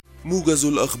موجز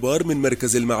الأخبار من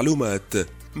مركز المعلومات،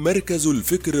 مركز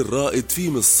الفكر الرائد في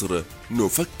مصر.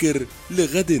 نفكر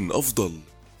لغد أفضل.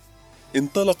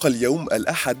 انطلق اليوم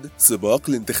الأحد سباق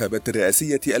الانتخابات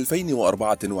الرئاسية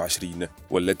 2024،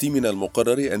 والتي من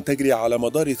المقرر أن تجري على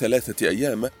مدار 3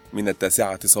 أيام من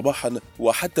 9 صباحا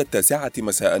وحتى 9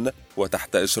 مساء،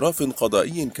 وتحت إشراف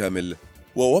قضائي كامل.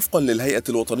 ووفقا للهيئة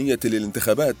الوطنية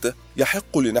للانتخابات،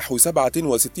 يحق لنحو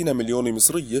 67 مليون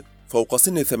مصري فوق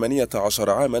سن 18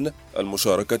 عاما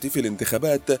المشاركة في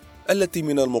الانتخابات التي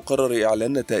من المقرر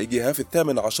إعلان نتائجها في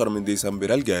 18 من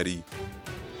ديسمبر الجاري.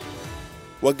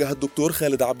 وجه الدكتور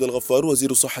خالد عبد الغفار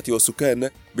وزير الصحة والسكان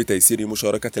بتيسير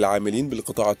مشاركة العاملين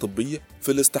بالقطاع الطبي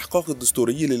في الاستحقاق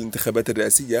الدستوري للانتخابات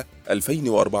الرئاسية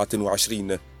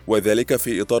 2024، وذلك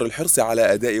في إطار الحرص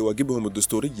على أداء واجبهم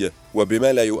الدستوري،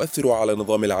 وبما لا يؤثر على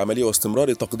نظام العمل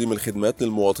واستمرار تقديم الخدمات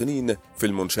للمواطنين في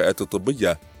المنشآت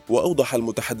الطبية. وأوضح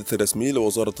المتحدث الرسمي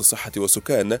لوزارة الصحة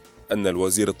والسكان أن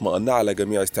الوزير اطمأن على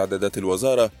جميع استعدادات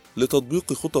الوزارة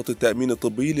لتطبيق خطة التأمين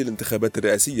الطبي للانتخابات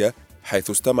الرئاسية، حيث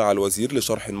استمع الوزير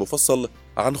لشرح مفصل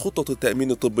عن خطة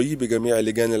التأمين الطبي بجميع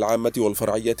اللجان العامة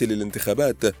والفرعية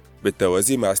للانتخابات،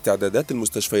 بالتوازي مع استعدادات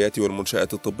المستشفيات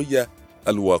والمنشآت الطبية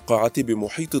الواقعة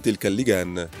بمحيط تلك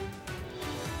اللجان.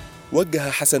 وجه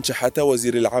حسن شحاتة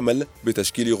وزير العمل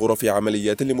بتشكيل غرف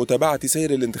عمليات لمتابعة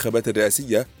سير الانتخابات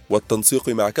الرئاسية والتنسيق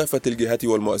مع كافة الجهات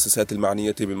والمؤسسات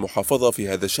المعنية بالمحافظة في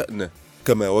هذا الشأن.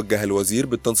 كما وجه الوزير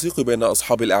بالتنسيق بين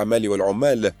أصحاب الأعمال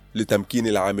والعمال لتمكين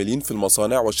العاملين في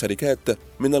المصانع والشركات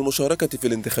من المشاركة في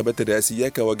الانتخابات الرئاسية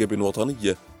كواجب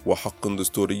وطني وحق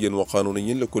دستوري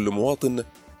وقانوني لكل مواطن،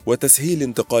 وتسهيل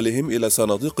انتقالهم إلى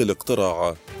صناديق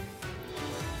الاقتراع.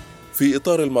 في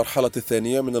إطار المرحلة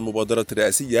الثانية من المبادرة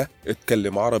الرئاسية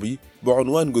اتكلم عربي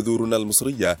بعنوان جذورنا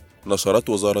المصرية، نشرت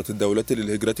وزارة الدولة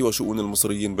للهجرة وشؤون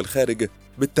المصريين بالخارج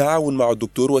بالتعاون مع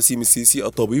الدكتور وسيم السيسي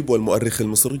الطبيب والمؤرخ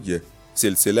المصري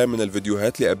سلسلة من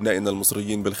الفيديوهات لأبنائنا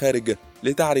المصريين بالخارج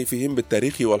لتعريفهم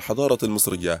بالتاريخ والحضارة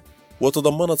المصرية.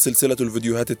 وتضمنت سلسلة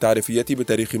الفيديوهات التعريفية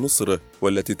بتاريخ مصر،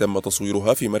 والتي تم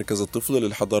تصويرها في مركز الطفل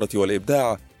للحضارة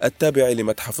والإبداع التابع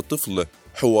لمتحف الطفل،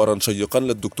 حوارا شيقا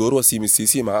للدكتور وسيم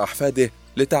السيسي مع أحفاده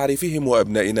لتعريفهم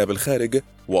وأبنائنا بالخارج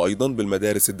وأيضا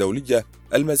بالمدارس الدولية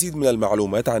المزيد من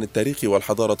المعلومات عن التاريخ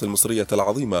والحضارة المصرية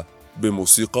العظيمة،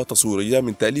 بموسيقى تصويرية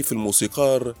من تأليف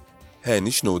الموسيقار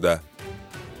هاني شنودة.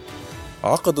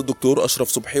 عقد الدكتور أشرف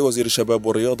صبحي وزير الشباب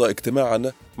والرياضة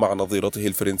اجتماعا مع نظيرته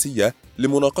الفرنسية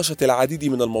لمناقشة العديد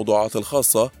من الموضوعات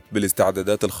الخاصة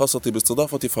بالاستعدادات الخاصة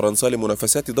باستضافة فرنسا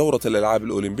لمنافسات دورة الألعاب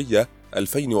الأولمبية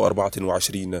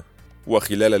 2024.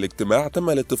 وخلال الاجتماع تم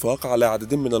الاتفاق على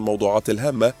عدد من الموضوعات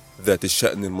الهامة ذات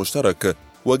الشأن المشترك،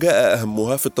 وجاء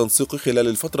أهمها في التنسيق خلال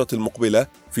الفترة المقبلة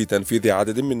في تنفيذ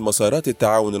عدد من مسارات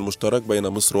التعاون المشترك بين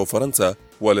مصر وفرنسا،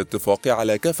 والاتفاق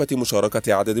على كافة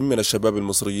مشاركة عدد من الشباب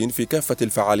المصريين في كافة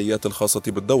الفعاليات الخاصة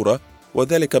بالدورة،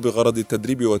 وذلك بغرض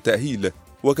التدريب والتأهيل،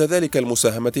 وكذلك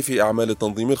المساهمة في أعمال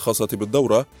التنظيم الخاصة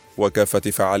بالدورة وكافة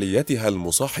فعالياتها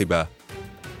المصاحبة.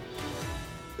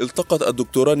 التقت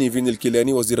الدكتورة نيفين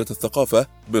الكيلاني وزيرة الثقافة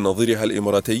بنظيرها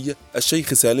الإماراتي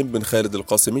الشيخ سالم بن خالد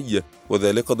القاسمي،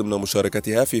 وذلك ضمن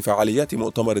مشاركتها في فعاليات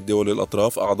مؤتمر الدول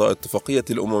الأطراف أعضاء اتفاقية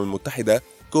الأمم المتحدة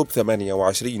كوب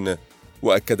 28.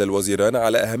 وأكد الوزيران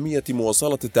على أهمية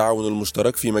مواصلة التعاون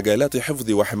المشترك في مجالات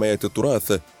حفظ وحماية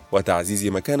التراث وتعزيز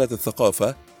مكانة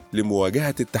الثقافة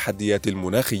لمواجهة التحديات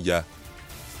المناخية.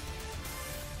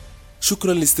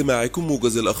 شكرا لاستماعكم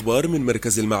موجز الأخبار من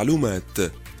مركز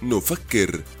المعلومات.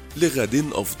 نفكر لغد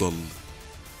أفضل.